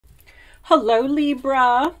Hello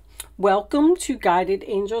Libra, welcome to Guided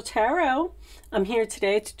Angel Tarot. I'm here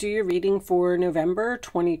today to do your reading for November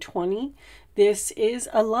 2020. This is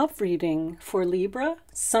a love reading for Libra,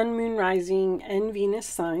 Sun, Moon, Rising, and Venus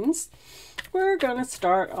signs. We're going to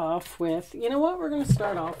start off with,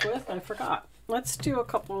 I forgot. Let's do a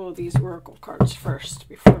couple of these oracle cards first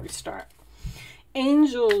before we start.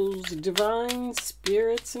 Angels, divine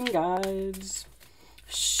spirits, and guides.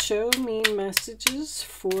 Show me messages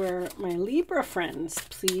for my Libra friends,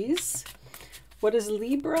 please. What does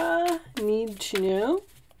Libra need to know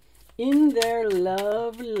in their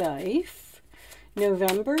love life?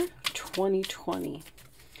 November 2020.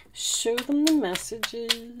 Show them the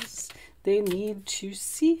messages they need to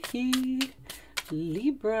see.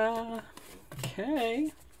 Libra.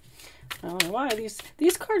 Okay. I don't know why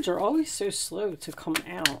these cards are always so slow to come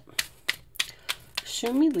out.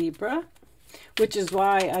 Show me Libra. Which is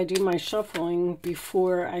why I do my shuffling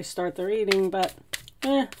before I start the reading, but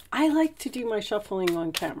I like to do my shuffling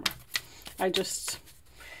on camera. It just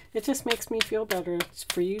makes me feel better. It's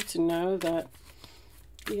for you to know that,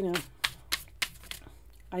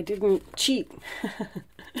 I didn't cheat.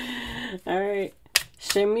 All right,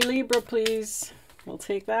 show me Libra, please. We'll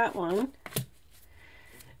take that one.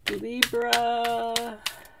 Libra.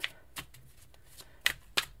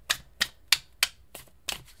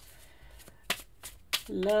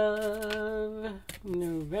 Love,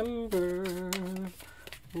 November.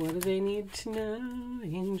 What do they need to know?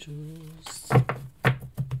 Angels. All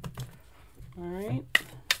right.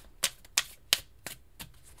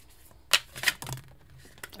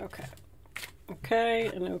 Okay. Okay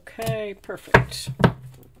and okay. Perfect.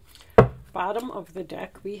 Bottom of the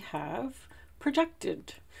deck we have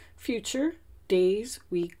projected future days,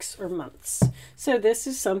 weeks, or months. So this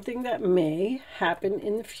is something that may happen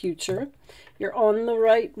in the future. You're on the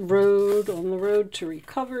right road, on the road to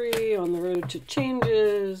recovery, on the road to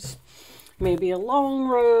changes, maybe a long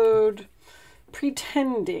road,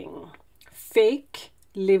 pretending, fake,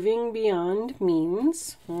 living beyond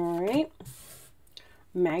means, all right?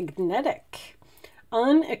 Magnetic,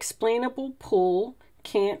 unexplainable pull,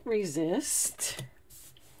 can't resist,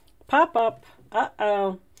 pop up,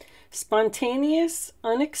 uh-oh. Spontaneous,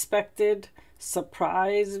 unexpected,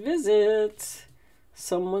 surprise visit.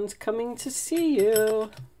 Someone's coming to see you.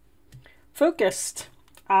 Focused.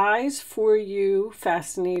 Eyes for you,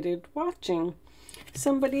 fascinated, watching.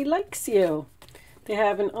 Somebody likes you. They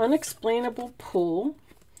have an unexplainable pull.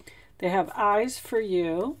 They have eyes for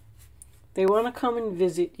you. They want to come and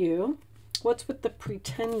visit you. What's with the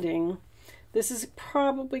pretending? This is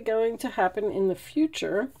probably going to happen in the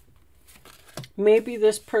future. Maybe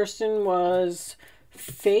this person was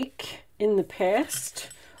fake in the past,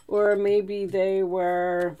 or maybe they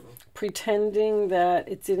were pretending that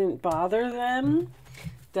it didn't bother them,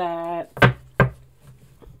 that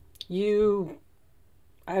you,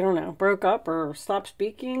 I don't know, broke up or stopped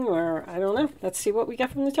speaking, or I don't know. Let's see what we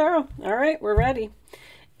get from the tarot. All right, we're ready.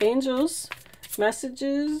 Angels,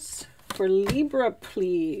 messages for Libra,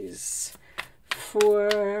 please,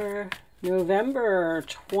 for November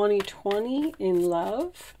 2020 in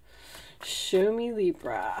love. Show me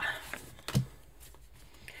Libra.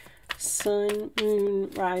 Sun,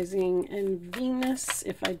 Moon, Rising, and Venus,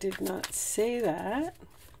 if I did not say that.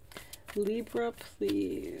 Libra,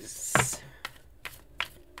 please.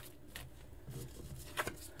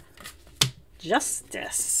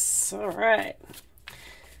 Justice. All right.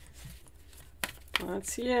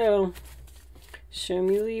 That's you. Show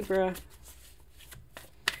me Libra.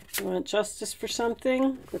 You want justice for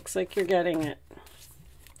something? Looks like you're getting it.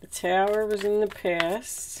 The Tower was in the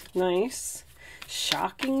past. Nice.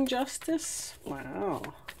 Shocking justice? Wow.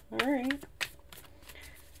 All right.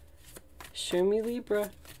 Show me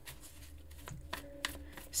Libra.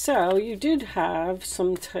 So you did have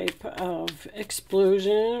some type of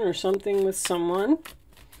explosion or something with someone.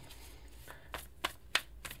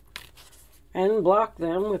 And block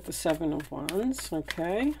them with the Seven of Wands.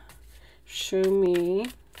 Okay. Show me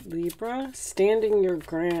Libra, standing your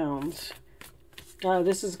ground.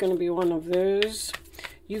 This is going to be one of those.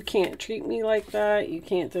 You can't treat me like that. You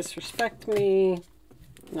can't disrespect me.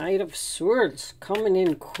 Knight of Swords coming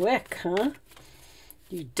in quick, huh?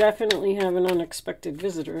 You definitely have an unexpected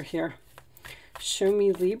visitor here. Show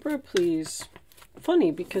me Libra, please. Funny,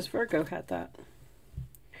 because Virgo had that.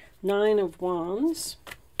 Nine of Wands.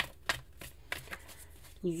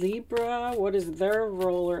 Libra, what is their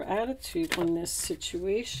role or attitude on this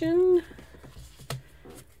situation?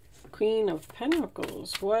 Queen of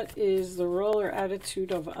Pentacles, what is the role or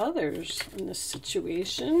attitude of others in this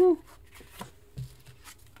situation?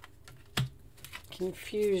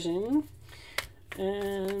 Confusion.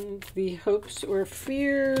 And the hopes or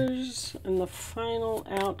fears and the final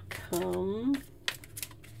outcome.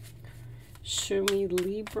 Show me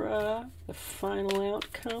Libra, the final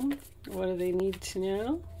outcome. What do they need to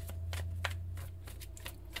know?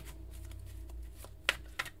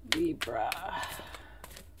 Libra.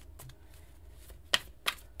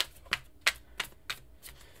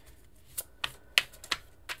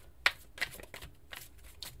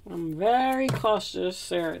 I'm very cautious.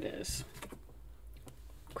 There it is.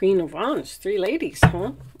 Queen of Wands. 3 ladies,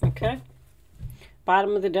 huh? Okay.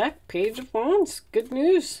 Bottom of the deck, Page of Wands. Good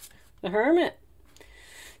news. The Hermit.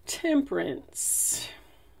 Temperance.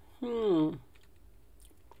 Are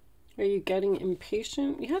you getting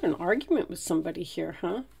impatient? You had an argument with somebody here,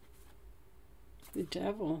 huh? The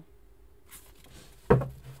Devil. All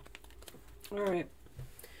right.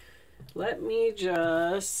 Let me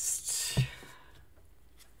just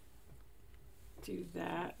do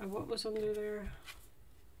that. What was under there?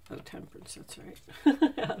 Oh, Temperance, that's right.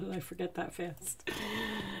 How did I forget that fast?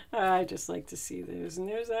 I just like to see those. And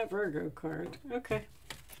there's that Virgo card. Okay.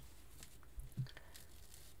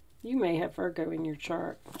 You may have Virgo in your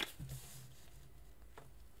chart.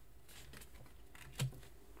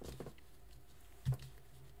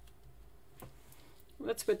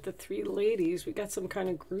 What's with the 3 ladies? We got some kind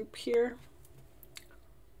of group here.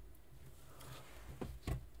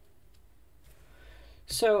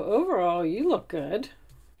 So overall, you look good.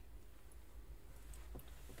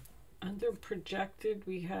 Under projected,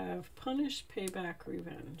 we have punish, payback,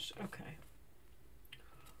 revenge. Okay.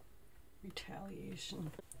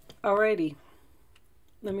 Retaliation. Alrighty.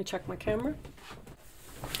 Let me check my camera.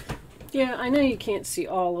 Yeah, I know you can't see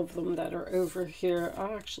all of them that are over here.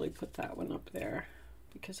 I'll actually put that one up there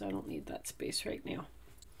because I don't need that space right now.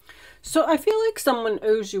 So I feel like someone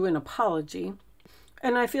owes you an apology,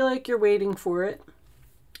 and I feel like you're waiting for it,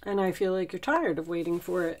 and I feel like you're tired of waiting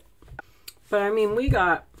for it. But I mean, we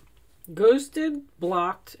got ghosted,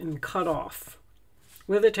 blocked, and cut off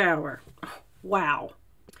with a Tower. Wow.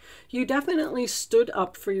 You definitely stood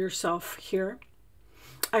up for yourself here.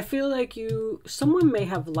 I feel like someone may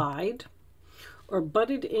have lied or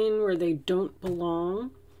butted in where they don't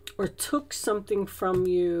belong or took something from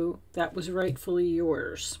you that was rightfully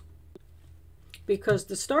yours. Because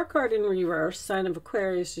the Star card in reverse, sign of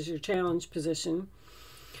Aquarius, is your challenge position,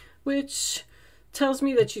 which tells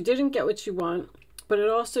me that you didn't get what you want, but it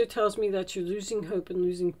also tells me that you're losing hope and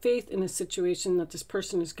losing faith in a situation that this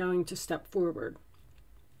person is going to step forward.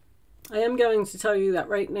 I am going to tell you that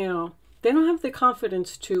right now, they don't have the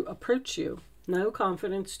confidence to approach you. No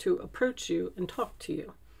confidence to approach you and talk to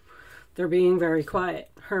you. They're being very quiet.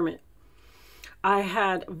 Hermit. I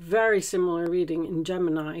had a very similar reading in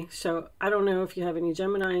Gemini, so I don't know if you have any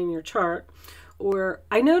Gemini in your chart, or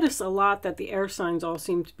I notice a lot that the air signs all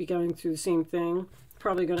seem to be going through the same thing.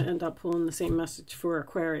 Probably going to end up pulling the same message for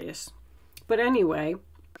Aquarius. But anyway,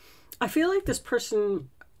 I feel like this person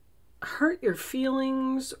hurt your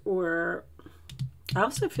feelings, or I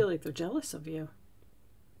also feel like they're jealous of you.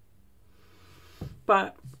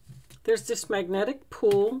 But there's this magnetic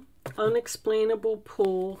pull, unexplainable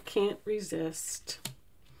pull, can't resist.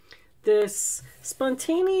 This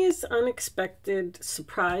spontaneous, unexpected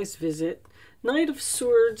surprise visit. Knight of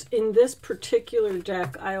Swords in this particular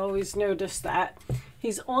deck, I always notice that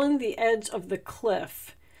he's on the edge of the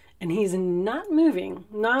cliff and he's not moving.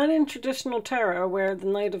 Not in traditional tarot where the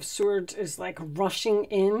Knight of Swords is like rushing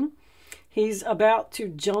in. He's about to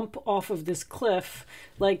jump off of this cliff,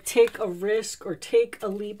 like take a risk or take a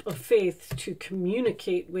leap of faith to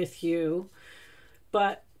communicate with you.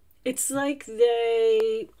 But it's like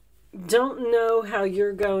they don't know how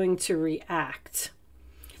you're going to react.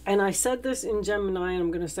 And I said this in Gemini, and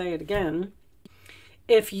I'm going to say it again.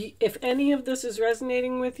 If any of this is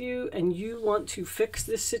resonating with you and you want to fix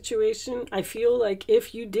this situation, I feel like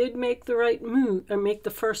if you did make the right move, or make the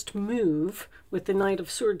first move with the Knight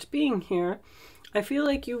of Swords being here, I feel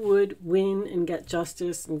like you would win and get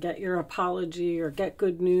justice and get your apology or get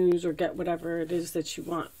good news or get whatever it is that you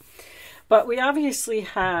want. But we obviously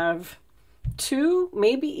have 2,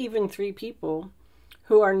 maybe even 3 people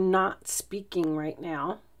who are not speaking right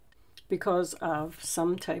now because of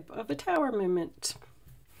some type of a Tower moment.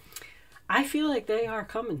 I feel like they are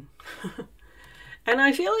coming. And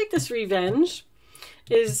I feel like this revenge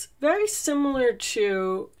is very similar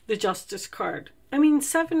to the Justice card. I mean,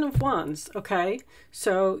 Seven of Wands, okay?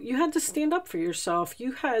 So you had to stand up for yourself.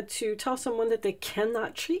 You had to tell someone that they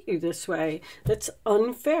cannot treat you this way. That's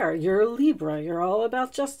unfair. You're a Libra. You're all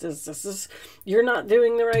about justice. You're not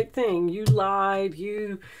doing the right thing. You lied.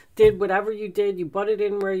 You did whatever you did. You butted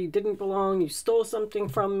in where you didn't belong. You stole something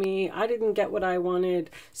from me. I didn't get what I wanted.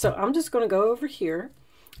 So I'm just going to go over here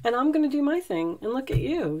and I'm going to do my thing. And look at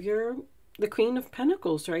you. You're the Queen of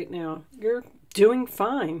Pentacles right now. You're doing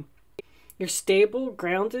fine. You're stable,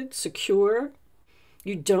 grounded, secure.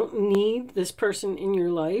 You don't need this person in your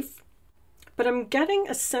life. But I'm getting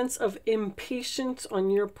a sense of impatience on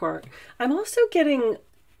your part. I'm also getting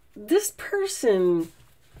this person,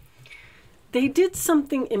 they did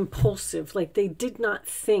something impulsive, like they did not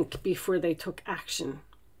think before they took action.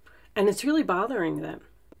 And it's really bothering them.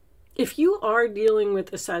 If you are dealing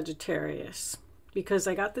with a Sagittarius, because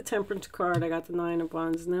I got the Temperance card, I got the Nine of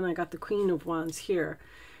Wands, and then I got the Queen of Wands here.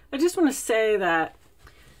 I just want to say that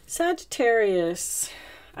Sagittarius,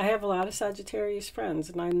 I have a lot of Sagittarius friends,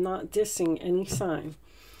 and I'm not dissing any sign.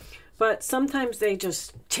 But sometimes they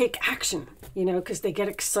just take action, you know, because they get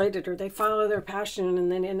excited or they follow their passion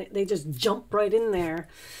and then they just jump right in there.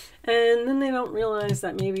 And then they don't realize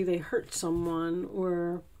that maybe they hurt someone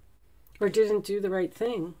or didn't do the right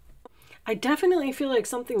thing. I definitely feel like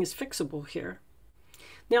something is fixable here.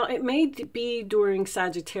 Now, it may be during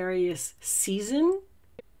Sagittarius season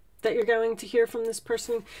that you're going to hear from this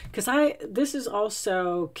person, because this is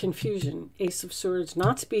also confusion. Ace of Swords,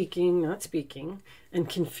 not speaking, and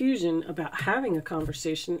confusion about having a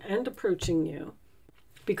conversation and approaching you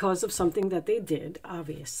because of something that they did,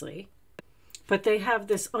 obviously. But they have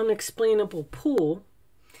this unexplainable pull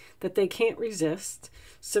that they can't resist.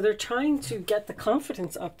 So they're trying to get the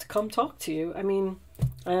confidence up to come talk to you. I mean,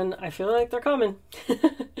 and I feel like they're coming.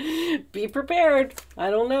 Be prepared.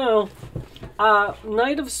 I don't know.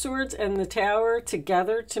 Knight of Swords and the Tower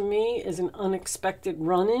together to me is an unexpected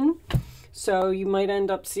run-in. So you might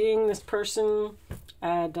end up seeing this person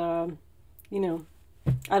at, you know,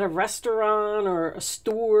 at a restaurant or a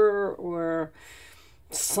store or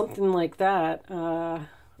something like that. A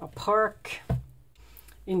park,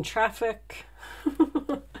 in traffic.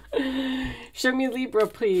 Show me Libra,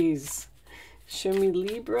 please. Show me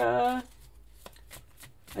Libra.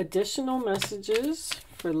 Additional messages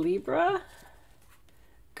for Libra.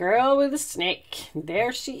 Girl with a snake.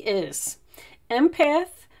 There she is.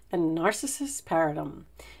 Empath and narcissist paradigm.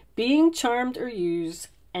 Being charmed or used.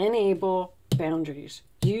 Enable boundaries.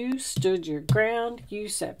 You stood your ground. You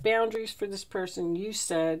set boundaries for this person. You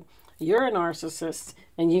said, you're a narcissist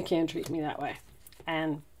and you can't treat me that way.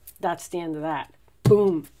 And that's the end of that.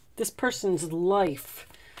 Boom. This person's life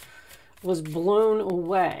was blown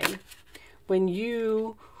away when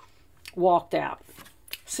you walked out.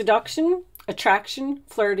 Seduction, attraction,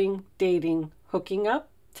 flirting, dating, hooking up,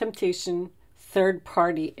 temptation,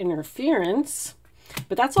 third-party interference.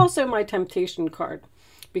 But that's also my temptation card,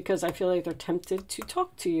 because I feel like they're tempted to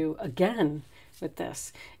talk to you again with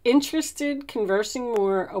this. Interested, conversing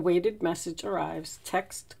more, awaited message arrives,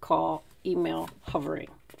 text, call, email, hovering.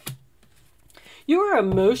 You are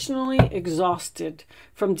emotionally exhausted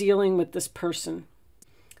from dealing with this person.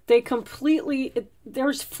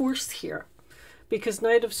 There's force here, because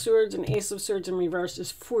Knight of Swords and Ace of Swords in reverse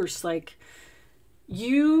is force. Like,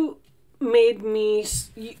 you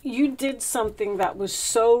did something that was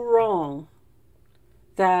so wrong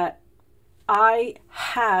that I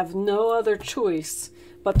have no other choice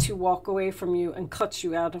but to walk away from you and cut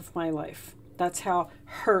you out of my life. That's how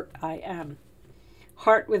hurt I am.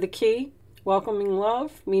 Heart with a key. Welcoming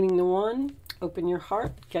love, meeting the one, open your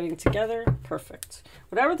heart, getting together, perfect.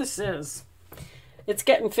 Whatever this is, it's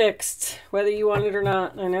getting fixed, whether you want it or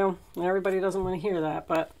not. I know everybody doesn't want to hear that,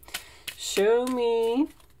 but show me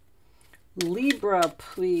Libra,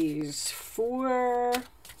 please,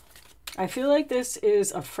 I feel like this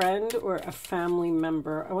is a friend or a family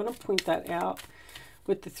member. I want to point that out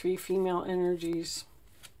with the 3 female energies.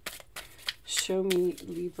 Show me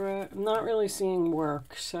Libra. I'm not really seeing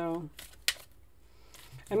work, so...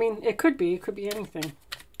 I mean, it could be anything.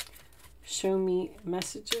 Show me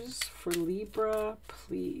messages for Libra,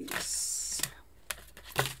 please.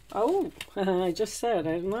 Oh, I just said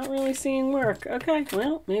I'm not really seeing work. Okay,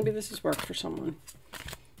 well, maybe this is work for someone.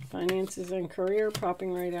 Finances and career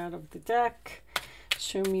popping right out of the deck.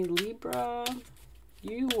 Show me Libra.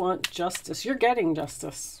 You want justice. You're getting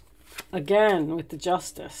justice. Again, with the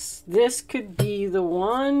justice. This could be the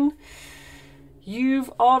one. You've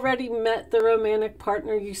already met the romantic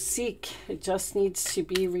partner you seek. It just needs to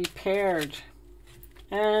be repaired.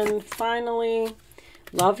 And finally,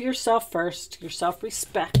 love yourself first. Your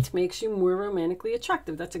self-respect makes you more romantically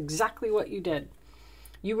attractive. That's exactly what you did.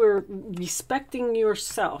 You were respecting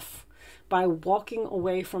yourself by walking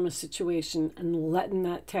away from a situation and letting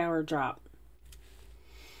that tower drop.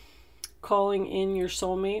 Calling in your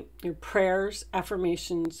soulmate, your prayers,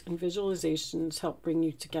 affirmations, and visualizations help bring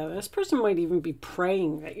you together. This person might even be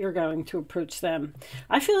praying that you're going to approach them.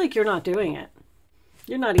 I feel like you're not doing it.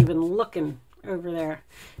 You're not even looking over there.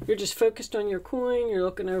 You're just focused on your coin. You're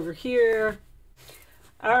looking over here.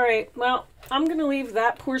 All right, well, I'm going to leave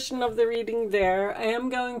that portion of the reading there. I am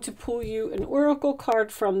going to pull you an oracle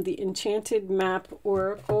card from the Enchanted Map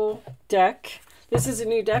Oracle deck. This is a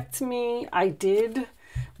new deck to me. I did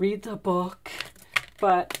read the book,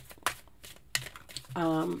 but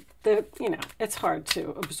it's hard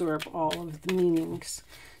to absorb all of the meanings.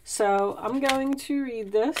 So I'm going to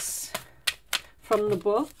read this from the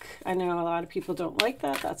book. I know a lot of people don't like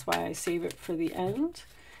that. That's why I save it for the end.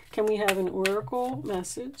 Can we have an oracle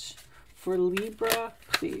message for Libra,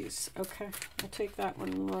 please? Okay, I'll take that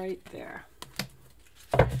one right there.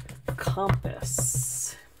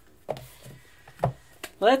 Compass.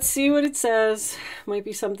 Let's see what it says. Might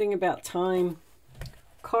be something about time.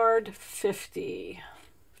 Card 50.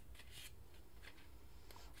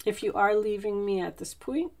 If you are leaving me at this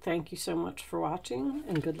point, thank you so much for watching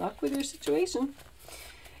and good luck with your situation.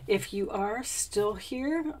 If you are still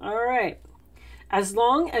here, all right. As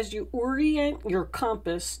long as you orient your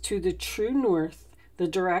compass to the true north, the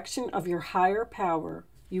direction of your higher power,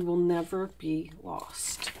 you will never be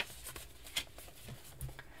lost.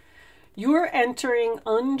 You are entering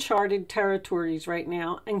uncharted territories right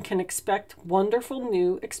now and can expect wonderful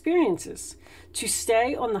new experiences. To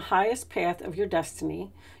stay on the highest path of your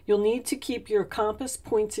destiny, you'll need to keep your compass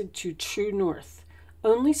pointed to true north.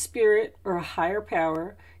 Only spirit or a higher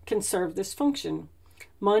power can serve this function.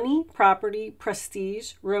 Money, property,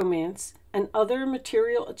 prestige, romance, and other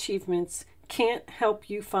material achievements can't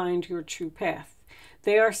help you find your true path.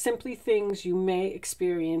 They are simply things you may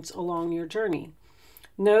experience along your journey.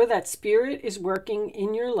 Know that spirit is working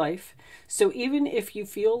in your life, so even if you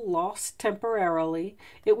feel lost temporarily,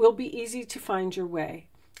 it will be easy to find your way.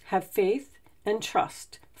 Have faith and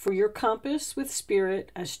trust, for your compass with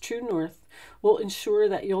spirit as true north will ensure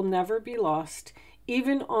that you'll never be lost,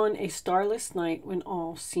 even on a starless night when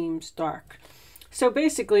all seems dark. So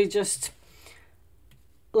basically just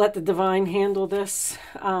let the divine handle this.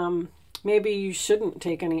 Maybe you shouldn't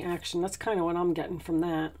take any action. That's kind of what I'm getting from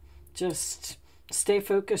that. Just stay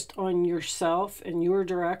focused on yourself and your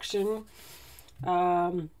direction.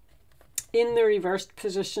 In the reversed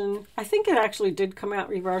position, I think it actually did come out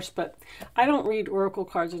reversed, but I don't read oracle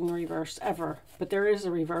cards in reverse ever. But there is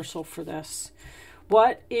a reversal for this.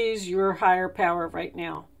 What is your higher power right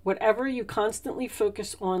now? Whatever you constantly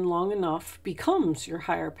focus on long enough becomes your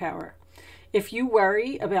higher power. If you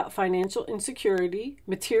worry about financial insecurity,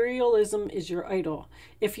 materialism is your idol.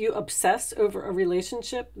 If you obsess over a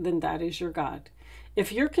relationship, then that is your God.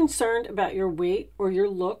 If you're concerned about your weight or your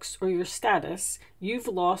looks or your status, you've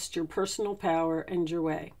lost your personal power and your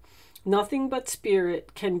way. Nothing but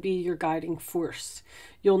spirit can be your guiding force.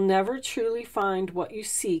 You'll never truly find what you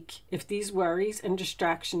seek if these worries and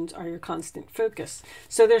distractions are your constant focus.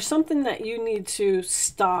 So there's something that you need to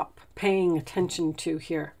stop paying attention to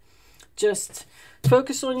here. Just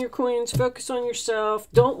focus on your coins, focus on yourself.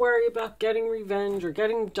 Don't worry about getting revenge or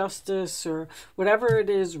getting justice or whatever it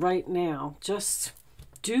is right now. Just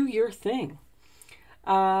do your thing.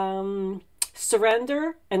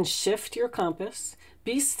 Surrender and shift your compass.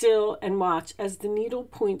 Be still and watch as the needle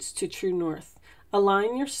points to true north.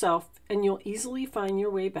 Align yourself and you'll easily find your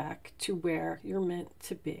way back to where you're meant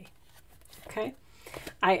to be. Okay?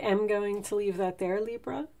 I am going to leave that there,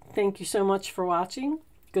 Libra. Thank you so much for watching.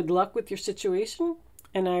 Good luck with your situation,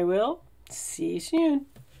 and I will see you soon.